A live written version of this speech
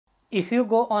If you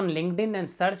go on LinkedIn and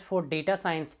search for data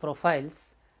science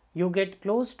profiles, you get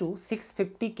close to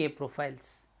 650k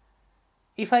profiles.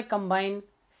 If I combine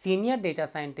senior data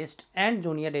scientist and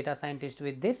junior data scientist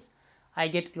with this, I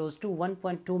get close to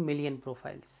 1.2 million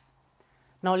profiles.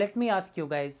 Now let me ask you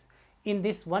guys, in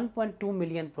this 1.2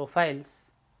 million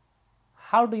profiles,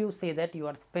 how do you say that you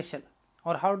are special,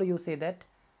 or how do you say that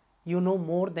you know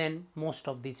more than most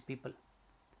of these people?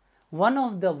 One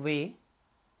of the way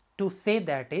to say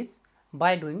that is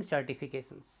by doing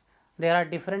certifications. There are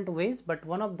different ways, but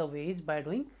one of the ways is by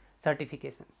doing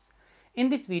certifications. In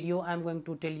this video, I am going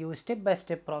to tell you step by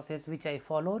step process which I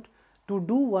followed to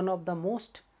do one of the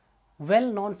most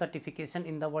well known certification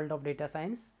in the world of data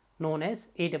science, known as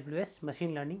AWS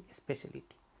machine learning specialty.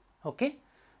 Okay,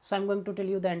 so I am going to tell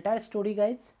you the entire story,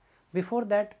 guys. Before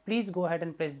that, please go ahead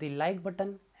and press the like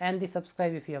button and the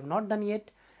subscribe if you have not done yet,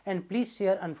 and please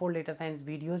share Unfold Data Science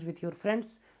videos with your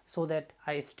friends so that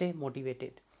I stay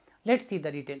motivated. Let's see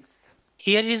the details.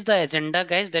 Here is the agenda,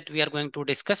 guys, that we are going to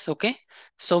discuss. Okay,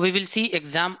 so we will see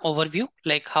exam overview,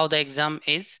 like how the exam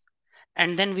is,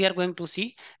 and then we are going to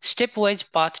see stepwise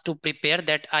path to prepare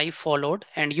that I followed,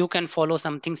 and you can follow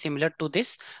something similar to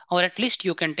this, or at least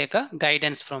you can take a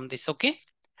guidance from this. Okay,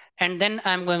 and then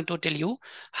I'm going to tell you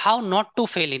how not to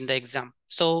fail in the exam.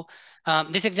 So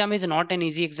this exam is not an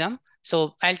easy exam,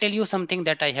 so I'll tell you something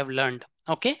that I have learned.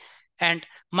 Okay, and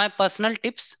my personal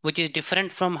tips, which is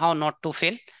different from how not to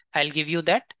fail, I'll give you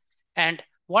that. And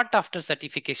what after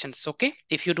certifications? Okay,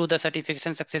 if you do the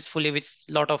certification successfully with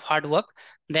lot of hard work,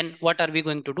 then what are we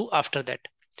going to do after that?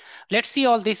 Let's see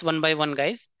all this one by one,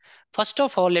 guys. First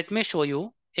of all, let me show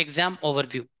you exam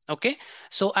overview. Okay,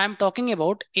 so I'm talking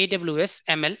about AWS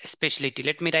ML specialty.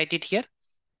 Let me write it here.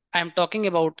 I'm talking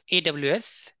about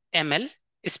AWS ML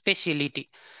specialty.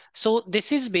 So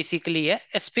this is basically a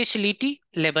specialty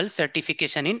level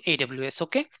certification in AWS.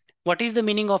 Okay, what is the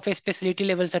meaning of a specialty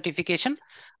level certification?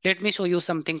 Let me show you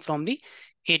something from the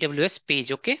AWS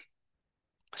page. Okay,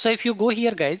 so if you go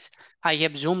here, guys, I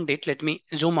have zoomed it. Let me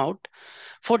zoom out.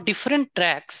 For different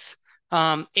tracks,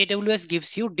 AWS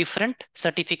gives you different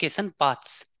certification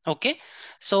paths. Okay,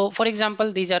 so for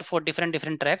example, these are for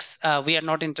different tracks. We are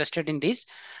not interested in these.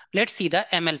 Let's see the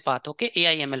ML path. Okay,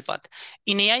 AI ML path.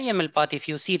 In AI ML path, if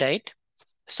you see, right,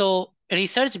 so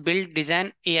research, build,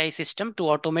 design AI system to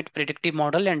automate predictive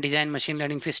model and design machine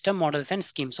learning system models and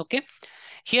schemes. Okay,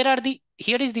 here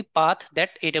is the path that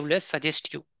AWS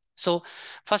suggests you. So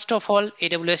first of all,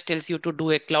 AWS tells you to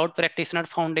do a cloud practitioner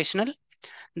foundational.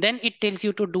 Then it tells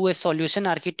you to do a solution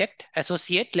architect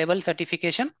associate level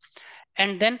certification.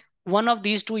 And then one of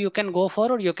these two you can go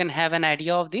for, or you can have an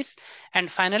idea of this. And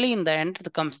finally, in the end,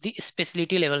 comes the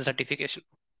specialty level certification.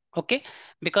 Okay,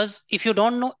 because if you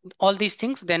don't know all these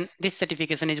things, then this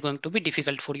certification is going to be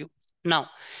difficult for you. Now,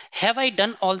 have I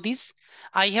done all these?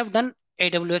 I have done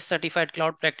AWS certified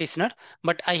cloud practitioner,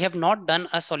 but I have not done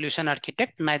a solution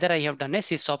architect, neither I have done a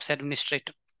sysops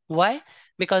administrator. Why?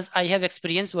 Because I have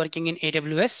experience working in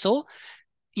AWS, so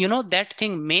you know that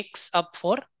thing makes up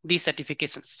for these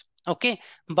certifications. Okay,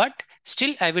 but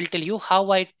still I will tell you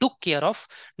how I took care of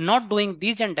not doing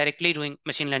these and directly doing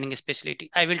machine learning specialty.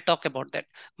 I will talk about that,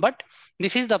 but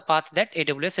this is the path that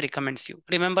AWS recommends you.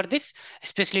 Remember, this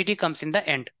specialty comes in the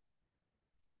end.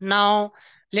 Now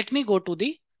let me go to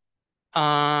the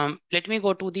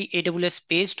AWS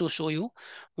page to show you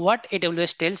what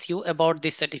AWS tells you about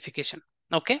this certification.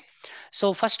 Okay,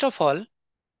 so first of all,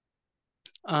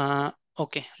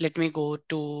 okay, let me go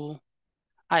to,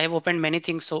 I have opened many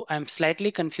things, so I'm slightly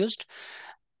confused.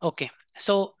 Okay,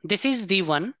 so this is the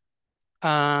one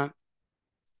uh,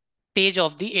 page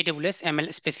of the AWS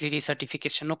ML specialty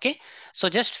certification. Okay, so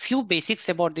just few basics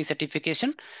about the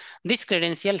certification. This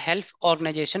credential help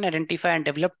organization identify and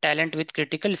develop talent with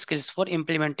critical skills for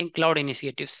implementing cloud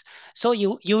initiatives. So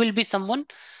you will be someone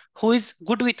who is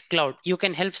good with cloud. You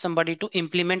can help somebody to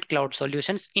implement cloud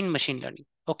solutions in machine learning.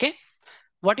 Okay,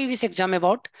 what is this exam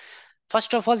about?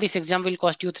 First of all, this exam will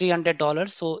cost you $300,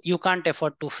 so you can't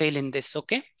afford to fail in this.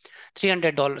 Okay,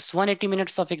 $300, 180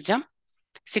 minutes of exam,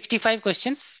 65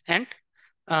 questions, and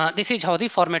this is how the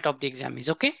format of the exam is.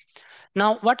 Okay,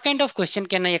 now what kind of question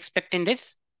can I expect in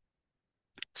this?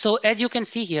 So as you can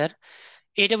see here,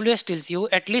 AWS tells you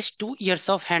at least 2 years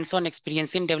of hands-on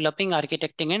experience in developing,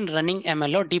 architecting, and running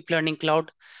ML or deep learning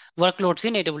cloud workloads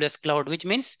in AWS cloud, which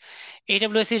means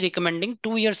AWS is recommending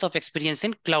 2 years of experience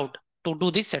in cloud to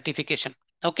do this certification.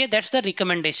 Okay, that's the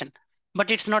recommendation, but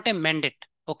it's not a mandate.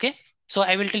 Okay, so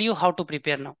I will tell you how to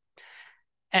prepare now.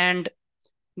 And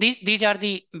these are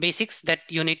the basics that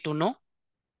you need to know.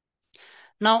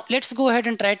 Now let's go ahead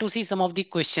and try to see some of the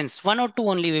questions. One or two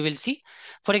only we will see.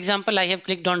 For example, I have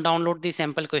clicked on download the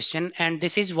sample question and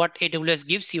this is what AWS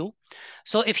gives you.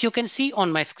 So if you can see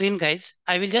on my screen guys,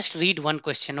 I will just read one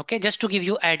question, okay? Just to give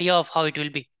you idea of how it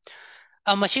will be.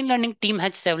 A machine learning team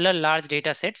has several large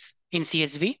data sets in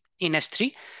CSV, in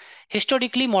S3.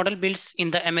 Historically, model builds in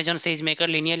the Amazon SageMaker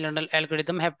linear neural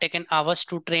algorithm have taken hours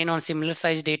to train on similar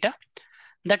size data.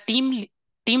 The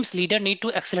team's leader need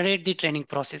to accelerate the training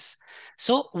process.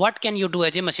 So what can you do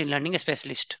as a machine learning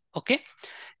specialist? Okay,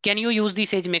 can you use the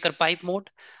SageMaker pipe mode,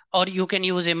 or you can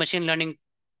use a machine learning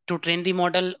to train the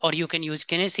model, or you can use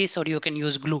Kinesis, or you can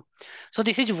use Glue. So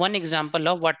this is one example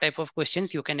of what type of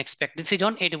questions you can expect. This is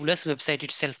on AWS website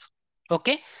itself.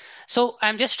 Okay, so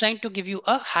I'm just trying to give you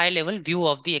a high level view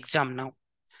of the exam now.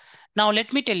 Now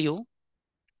let me tell you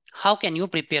how can you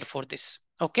prepare for this.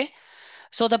 Okay,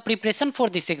 so the preparation for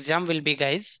this exam will be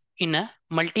guys in a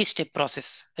multi-step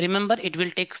process. Remember, it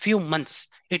will take few months.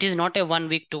 It is not a 1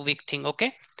 week, 2 week thing.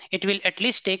 Okay, it will at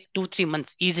least take 2-3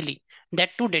 months easily.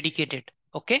 That too dedicated.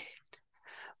 Okay,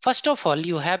 first of all,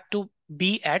 you have to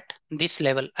be at this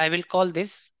level. I will call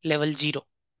this level 0.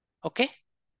 Okay,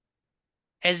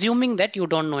 assuming that you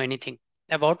don't know anything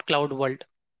about cloud world,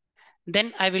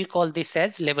 then I will call this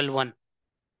as level 1.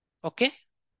 Okay,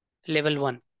 level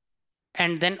 1,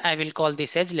 and then I will call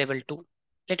this as level 2.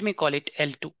 Let me call it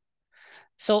L2.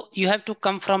 So you have to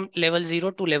come from level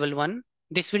 0 to level 1.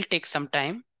 This will take some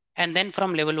time. And then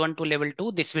from level 1 to level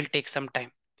 2, this will take some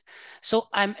time. So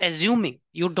I'm assuming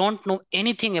you don't know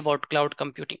anything about cloud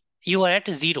computing. You are at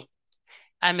 0.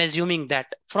 I'm assuming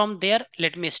that. From there,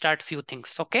 let me start few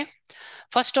things. Okay.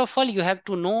 First of all, you have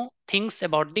to know things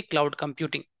about the cloud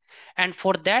computing. And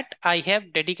for that, I have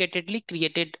dedicatedly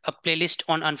created a playlist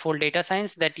on Unfold Data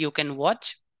Science that you can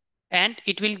watch. And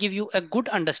it will give you a good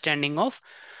understanding of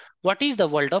what is the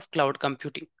world of cloud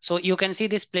computing. So you can see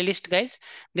this playlist guys.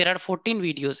 There are 14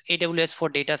 videos, AWS for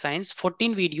data science,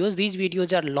 14 videos. These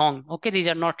videos are long. Okay, these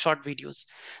are not short videos.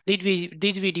 These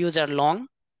videos are long.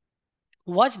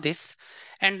 Watch this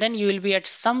and then you will be at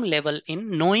some level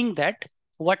in knowing that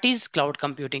what is cloud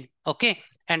computing. Okay,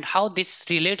 and how this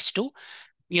relates to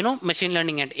machine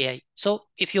learning and AI. So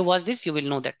if you watch this, you will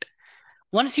know that.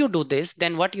 Once you do this,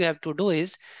 then what you have to do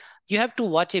is you have to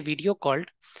watch a video called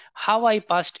How I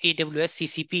Passed AWS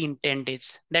CCP in 10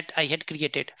 Days that I had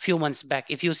created few months back.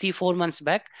 If you see 4 months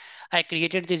back, I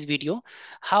created this video,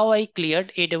 How I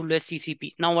Cleared AWS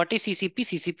CCP. Now, what is CCP?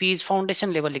 CCP is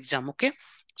foundation level exam. Okay.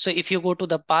 So if you go to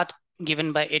the path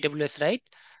given by AWS, right?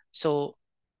 So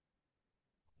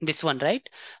this one, right?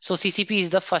 So CCP is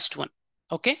the first one.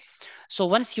 Okay. So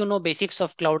once you know basics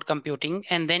of cloud computing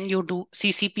and then you do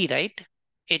CCP, right?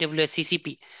 AWS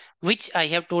CCP, which I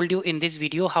have told you in this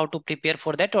video how to prepare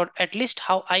for that, or at least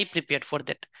how I prepared for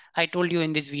that. I told you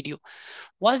in this video.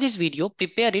 Watch this video,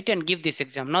 prepare it and give this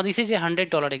exam. Now this is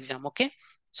 $100 exam. Okay.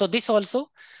 So this also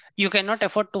you cannot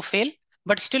afford to fail,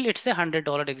 but still it's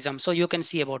 $100 exam. So you can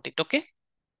see about it. Okay.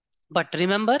 But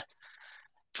remember,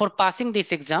 for passing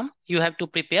this exam, you have to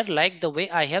prepare like the way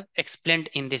I have explained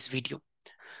in this video.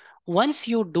 Once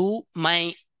you do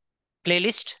my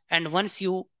playlist and once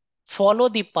you follow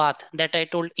the path that I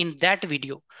told in that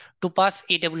video to pass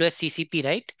AWS CCP,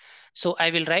 right? So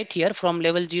I will write here from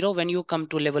level 0 when you come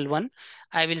to level 1,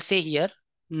 I will say here,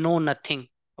 no, nothing.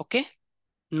 Okay.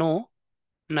 No,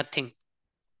 nothing.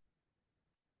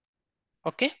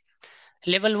 Okay.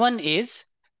 Level 1 is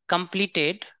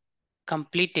completed,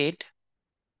 completed,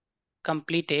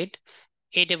 completed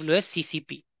AWS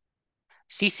CCP.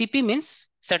 CCP means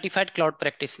certified cloud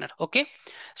practitioner. Okay.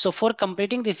 So for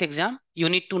completing this exam, you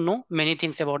need to know many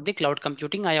things about the cloud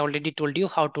computing. I already told you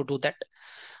how to do that.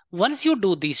 Once you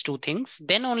do these two things,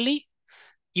 then only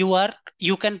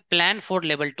you can plan for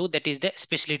level 2, that is the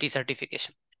specialty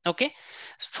certification. Okay.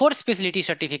 For specialty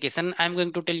certification, I'm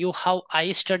going to tell you how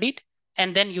I studied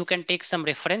and then you can take some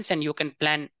reference and you can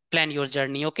plan your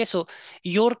journey. Okay. So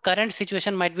your current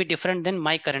situation might be different than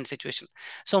my current situation.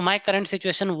 So my current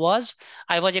situation was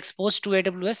I was exposed to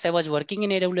AWS. I was working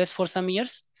in AWS for some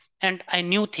years and I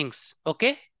knew things.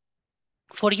 Okay.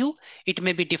 For you, it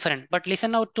may be different, but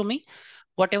listen out to me,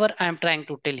 whatever I am trying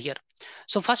to tell here.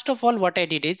 So first of all, what I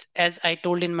did is, as I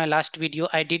told in my last video,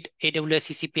 I did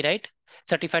AWS CCP, right?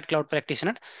 Certified Cloud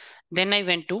Practitioner. Then I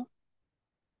went to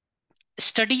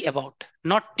study about,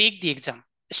 not take the exam,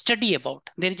 study about.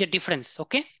 There is a difference,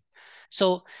 okay?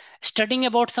 So studying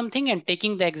about something and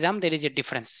taking the exam, there is a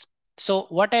difference. So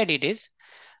what I did is,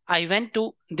 I went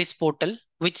to this portal,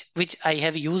 which I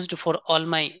have used for all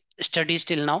my studies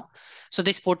till now. So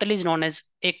this portal is known as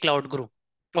a cloud group.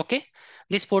 Okay.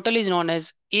 This portal is known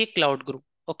as a cloud group.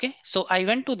 Okay. So I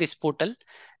went to this portal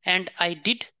and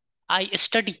I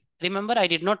study. Remember, I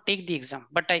did not take the exam,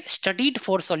 but I studied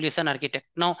for solution architect.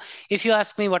 Now, if you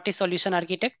ask me what is solution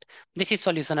architect, this is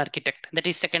solution architect. That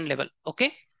is second level.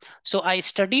 Okay. So I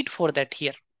studied for that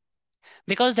here.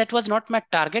 Because that was not my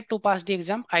target to pass the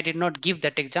exam, I did not give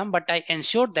that exam, but I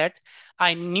ensured that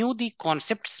I knew the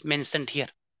concepts mentioned here.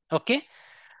 Okay.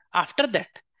 After that,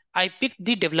 I picked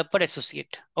the developer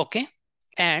associate. Okay.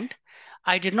 And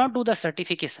I did not do the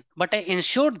certification, but I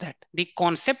ensured that the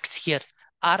concepts here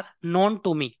are known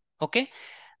to me. Okay.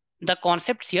 The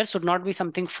concepts here should not be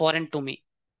something foreign to me,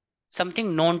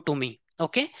 something known to me.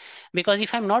 Okay. Because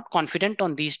if I'm not confident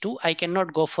on these two, I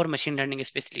cannot go for machine learning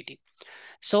specialty.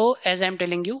 So as I'm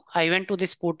telling you, I went to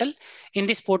this portal. In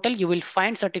this portal, you will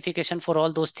find certification for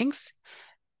all those things.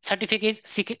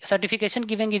 Certification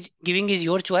giving is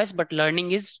your choice, but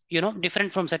learning is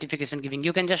different from certification giving.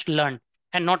 You can just learn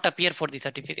and not appear for the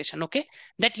certification. Okay,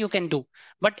 that you can do,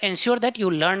 but ensure that you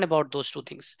learn about those two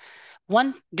things.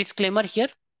 One disclaimer here: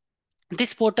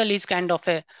 this portal is kind of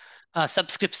a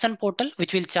subscription portal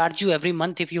which will charge you every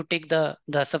month if you take the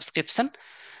subscription.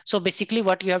 So basically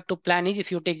what you have to plan is,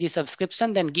 if you take the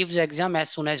subscription, then give the exam as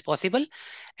soon as possible.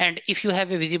 And if you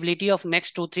have a visibility of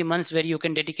next 2-3 months where you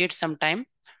can dedicate some time,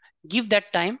 give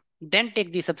that time, then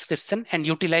take the subscription and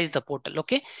utilize the portal.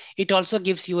 Okay. It also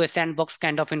gives you a sandbox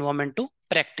kind of environment to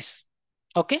practice.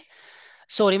 Okay.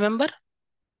 So remember,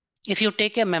 if you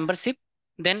take a membership,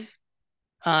 then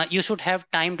you should have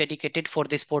time dedicated for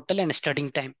this portal and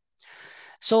studying time.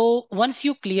 So once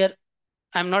you clear,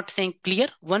 I'm not saying clear,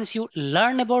 once you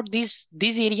learn about these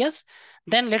areas,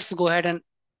 then let's go ahead and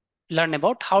learn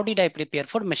about how did I prepare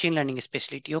for machine learning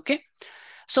specialty. Okay.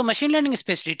 So machine learning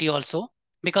specialty also,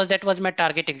 because that was my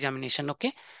target examination.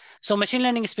 Okay. So machine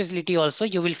learning specialty also,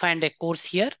 you will find a course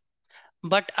here,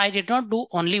 but I did not do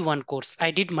only one course.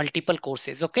 I did multiple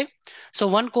courses. Okay. So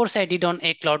one course I did on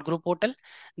a cloud group portal.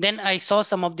 Then I saw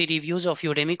some of the reviews of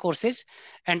Udemy courses,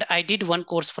 and I did one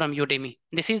course from Udemy.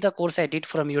 This is the course I did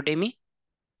from Udemy.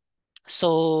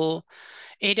 So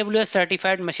AWS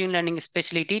certified machine learning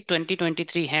specialty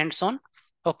 2023 hands-on.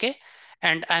 Okay.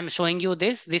 And I'm showing you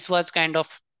this. This was kind of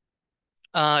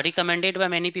recommended by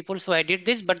many people, so I did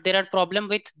this. But there are problem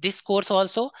with this course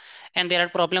also, and there are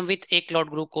problem with a cloud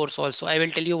group course also. I will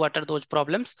tell you what are those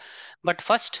problems. But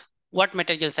first, what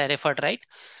materials I referred, right?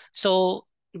 So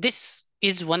this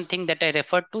is one thing that I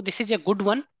referred to. This is a good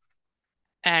one,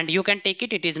 and you can take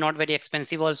it. It is not very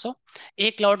expensive also.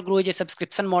 A cloud guru is a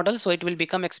subscription model, so it will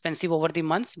become expensive over the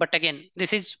months, but again,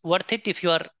 this is worth it if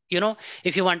you are,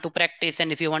 if you want to practice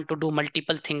and if you want to do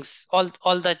multiple things, all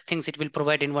the things it will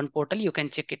provide in one portal. You can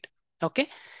check it. Okay.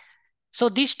 So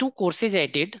these two courses I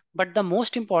did, but the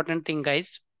most important thing,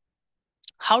 guys,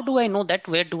 how do I know that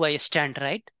where do I stand,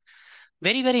 right?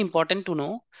 Very, very important to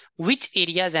know which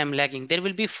areas I'm lagging. There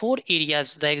will be 4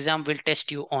 areas the exam will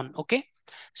test you on. Okay.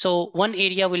 So one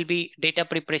area will be data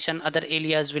preparation, other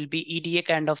areas will be EDA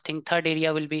kind of thing, third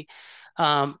area will be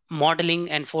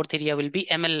modeling, and fourth area will be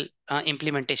ML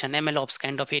implementation, ML ops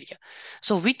kind of area.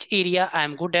 So which area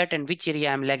I'm good at and which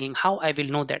area I'm lagging, how I will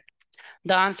know that?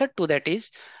 The answer to that is,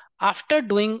 after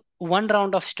doing one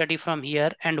round of study from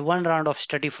here and one round of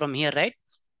study from here, right?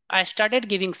 I started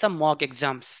giving some mock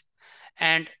exams,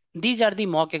 and these are the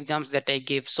mock exams that I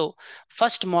gave. So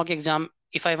first mock exam,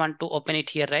 if I want to open it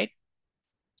here, right?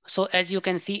 So as you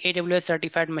can see, AWS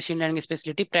certified machine learning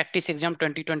specialty practice exam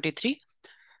 2023.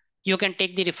 You can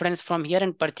take the reference from here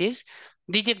and purchase.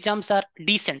 These exams are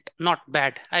decent, not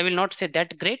bad. I will not say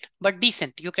that great, but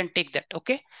decent. You can take that.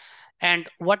 Okay. And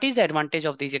what is the advantage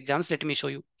of these exams? Let me show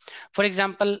you. For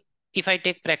example, if I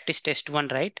take practice test 1,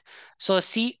 right? So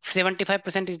see,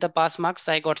 75% is the pass marks.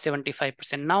 I got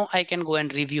 75%. Now I can go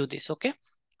and review this. Okay.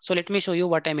 So let me show you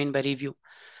what I mean by review.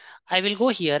 I will go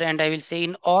here and I will say,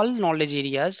 in all knowledge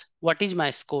areas, what is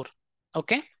my score?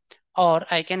 Okay. Or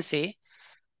I can say,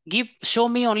 show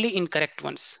me only incorrect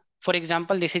ones. For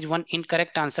example, this is one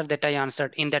incorrect answer that I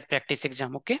answered in that practice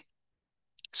exam. Okay.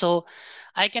 So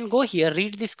I can go here,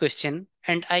 read this question,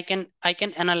 and I can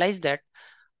analyze that.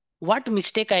 What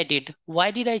mistake I did? Why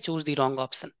did I choose the wrong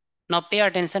option? Now pay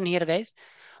attention here, guys.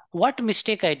 What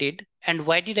mistake I did and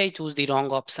why did I choose the wrong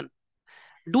option?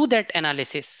 Do that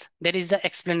analysis. There is the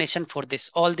explanation for this,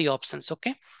 all the options.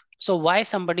 Okay. So why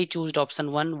somebody chose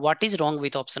option 1? What is wrong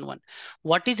with option 1?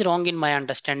 What is wrong in my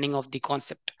understanding of the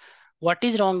concept? What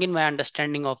is wrong in my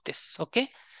understanding of this? Okay.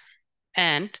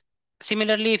 And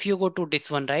similarly, if you go to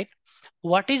this one, right?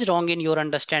 What is wrong in your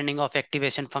understanding of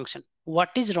activation function? What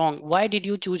is wrong? Why did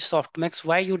you choose softmax?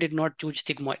 Why you did not choose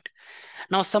sigmoid?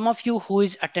 Now, some of you who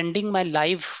is attending my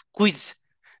live quiz,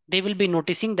 they will be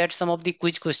noticing that some of the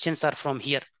quiz questions are from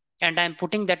here. And I'm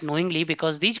putting that knowingly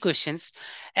because these questions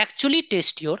actually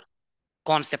test your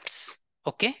concepts.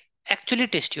 Okay, actually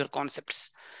test your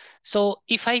concepts. So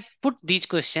if I put these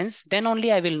questions, then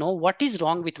only I will know what is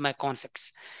wrong with my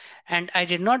concepts. And I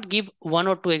did not give 1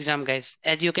 or 2 exam, guys.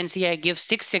 As you can see, I gave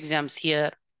 6 exams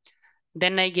here.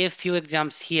 Then I gave few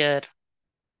exams here.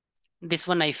 This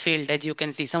one I failed, as you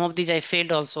can see. Some of these I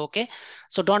failed also. Okay,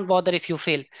 so don't bother if you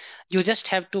fail. You just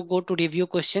have to go to review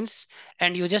questions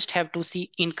and you just have to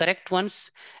see incorrect ones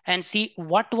and see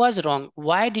what was wrong.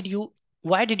 Why did you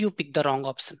pick the wrong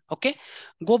option? Okay,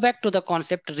 go back to the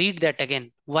concept, read that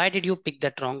again. Why did you pick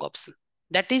that wrong option?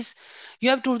 That is, you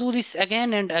have to do this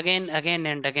again and again, again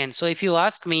and again. So if you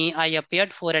ask me, I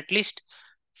appeared for at least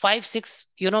 5 6,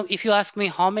 if you ask me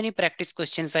how many practice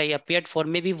questions I appeared for,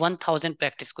 maybe 1000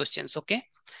 practice questions. Okay,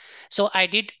 so I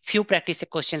did few practice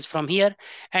questions from here.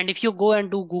 And if you go and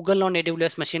do Google on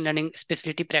AWS machine learning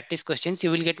specialty practice questions,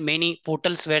 you will get many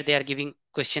portals where they are giving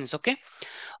questions. Okay,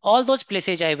 all those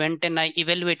places I went and I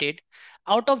evaluated.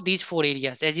 Out of these 4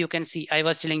 areas, as you can see, I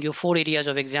was telling you 4 areas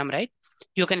of exam, right?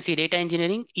 You can see data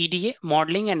engineering, EDA,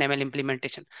 modeling, and ML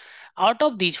implementation. Out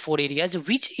of these 4 areas,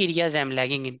 which areas I'm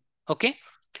lagging in? Okay,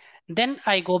 then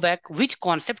I go back which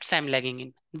concepts I'm lagging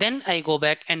in. Then I go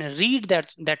back and read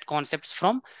that concepts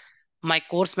from my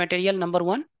course material number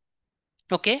one.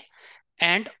 Okay,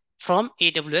 and from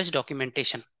AWS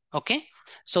documentation. Okay,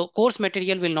 so course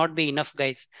material will not be enough,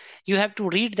 guys. You have to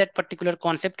read that particular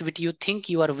concept which you think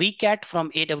you are weak at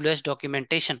from AWS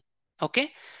documentation.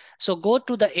 Okay, so go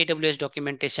to the AWS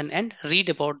documentation and read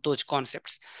about those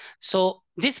concepts. So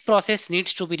this process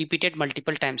needs to be repeated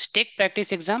multiple times. Take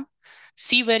practice exam,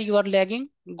 see where you are lagging,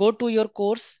 go to your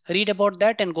course, read about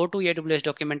that, and go to AWS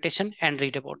documentation and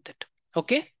read about that.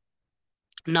 Okay,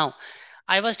 now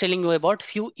I was telling you about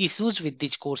few issues with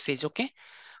these courses. Okay,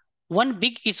 one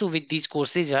big issue with these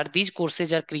courses are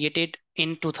created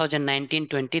in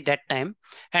 2019-20, that time,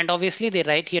 and obviously they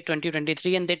write here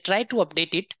 2023 and they try to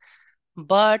update it,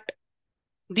 but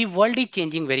the world is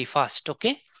changing very fast.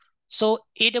 Okay, so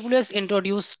AWS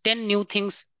introduce 10 new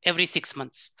things every 6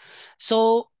 months,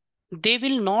 so they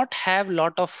will not have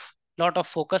lot of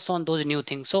focus on those new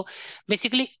things. So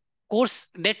basically, course,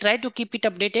 they try to keep it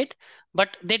updated,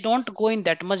 but they don't go in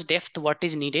that much depth what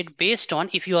is needed. Based on,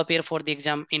 if you appear for the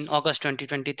exam in August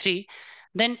 2023,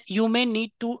 then you may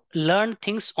need to learn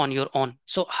things on your own.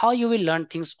 So how you will learn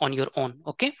things on your own?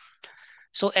 Okay,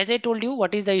 so as I told you,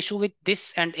 what is the issue with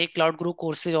this and a Cloud Guru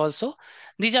courses also?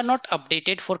 These are not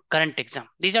updated for current exam.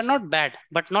 These are not bad,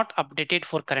 but not updated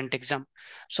for current exam.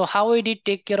 So how we did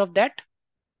take care of that?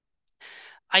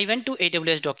 I went to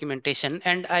AWS documentation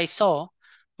and I saw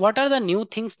what are the new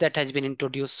things that has been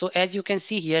introduced. So as you can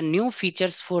see here, new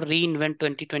features for reInvent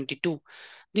 2022.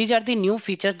 These are the new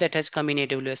features that has come in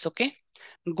AWS. Okay,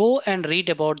 go and read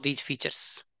about these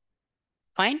features.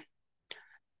 Fine.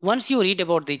 Once you read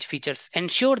about these features,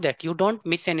 ensure that you don't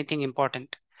miss anything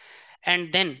important.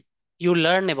 And then you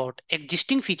learn about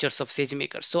existing features of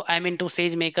SageMaker. So I'm into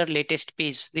SageMaker latest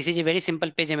page. This is a very simple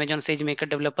page, Amazon SageMaker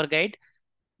developer guide.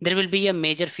 There will be a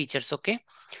major features. Okay,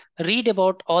 read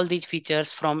about all these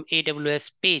features from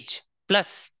AWS page,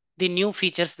 plus the new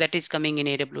features that is coming in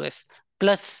AWS,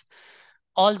 plus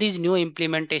all these new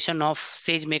implementation of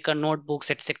SageMaker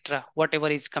notebooks, etc. Whatever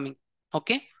is coming.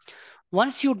 Okay,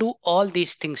 once you do all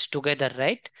these things together,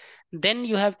 right, then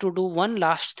you have to do one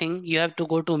last thing. You have to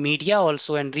go to media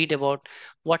also and read about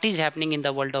what is happening in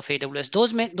the world of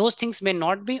AWS. Those things may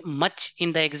not be much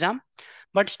in the exam,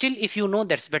 but still, if you know,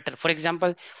 that's better. For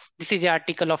example, this is the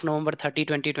article of November 30,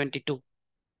 2022.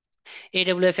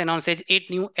 AWS announces 8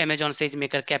 new Amazon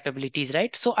SageMaker capabilities,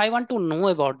 right? So I want to know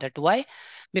about that. Why?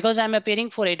 Because I'm appearing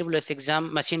for AWS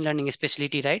exam, machine learning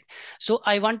specialty, right? So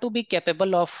I want to be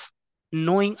capable of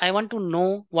knowing, I want to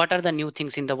know what are the new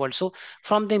things in the world. So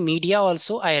from the media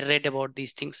also, I read about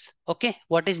these things. Okay,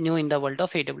 what is new in the world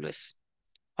of AWS?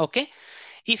 Okay,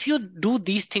 if you do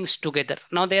these things together,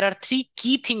 now there are 3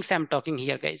 key things I'm talking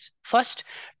here, guys. First,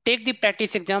 take the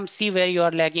practice exam, see where you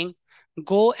are lagging,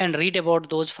 go and read about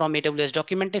those from AWS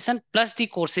documentation plus the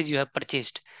courses you have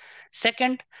purchased.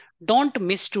 Second, don't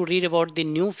miss to read about the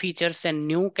new features and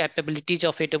new capabilities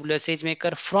of AWS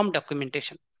SageMaker from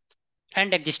documentation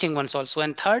and existing ones also.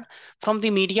 And third, from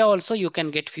the media also, you can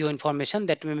get few information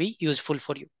that may be useful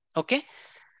for you. Okay,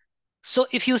 so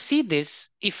if you see this,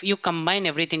 if you combine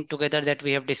everything together that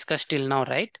we have discussed till now,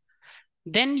 right,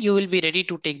 then you will be ready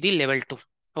to take the level 2.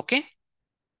 Okay,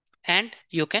 and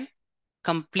you can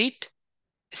complete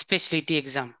specialty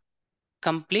exam,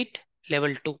 complete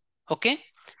level 2. Okay,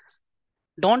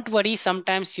 don't worry,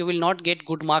 sometimes you will not get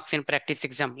good marks in practice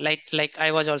exam, like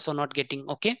I was also not getting.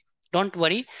 Okay, Don't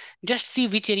worry. Just see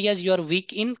which areas you are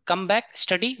weak in. Come back,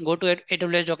 study, go to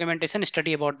AWS documentation,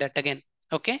 study about that again.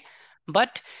 Okay.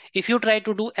 But if you try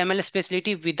to do ML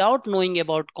specialty without knowing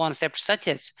about concepts such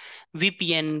as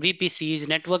VPN, VPCs,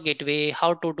 network gateway,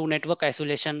 how to do network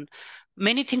isolation,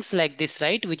 many things like this,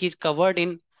 right? Which is covered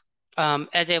in,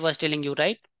 as I was telling you,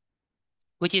 right?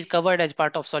 Which is covered as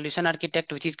part of solution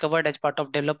architect, which is covered as part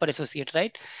of developer associate,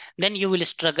 right? Then you will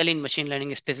struggle in machine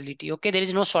learning specialty. Okay, there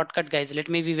is no shortcut, guys. Let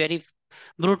me be very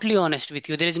brutally honest with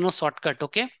you. There is no shortcut.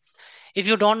 Okay, if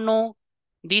you don't know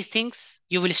these things,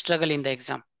 you will struggle in the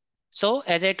exam. So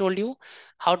as I told you,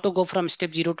 how to go from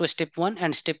step 0 to step 1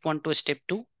 and step 1 to step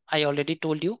 2, I already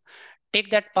told you.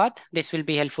 Take that path. This will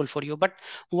be helpful for you. But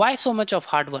why so much of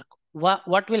hard work?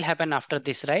 What will happen after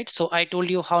this, right? So I told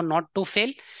you how not to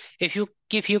fail. If you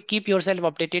keep yourself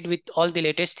updated with all the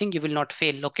latest thing, you will not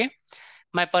fail. Okay.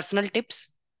 My personal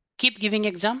tips: keep giving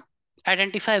exam,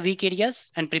 identify weak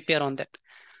areas, and prepare on that.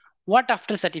 What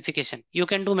after certification? You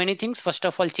can do many things. First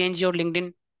of all, change your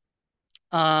LinkedIn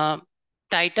uh,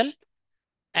 title,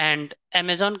 and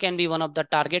Amazon can be one of the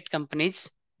target companies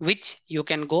which you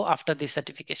can go after this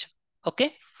certification.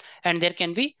 Okay. And there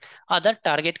can be other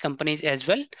target companies as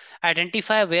well.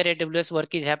 Identify where AWS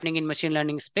work is happening in machine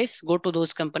learning space. Go to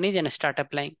those companies and start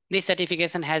applying. This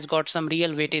certification has got some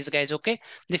real weightage, guys. Okay.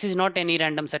 This is not any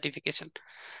random certification.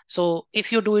 So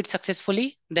if you do it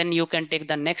successfully, then you can take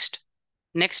the next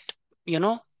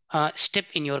step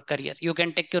in your career. You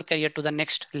can take your career to the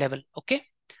next level. Okay.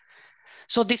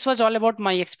 So this was all about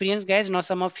my experience, guys. Now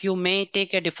some of you may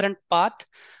take a different path,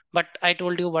 but I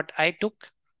told you what I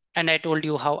took and I told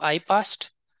you how I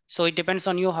passed. So it depends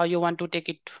on you how you want to take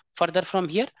it further from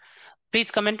here.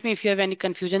 Please comment me if you have any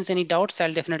confusions, any doubts.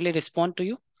 I'll definitely respond to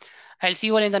you. I'll see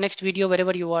you all in the next video.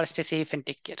 Wherever you are, stay safe and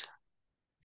take care.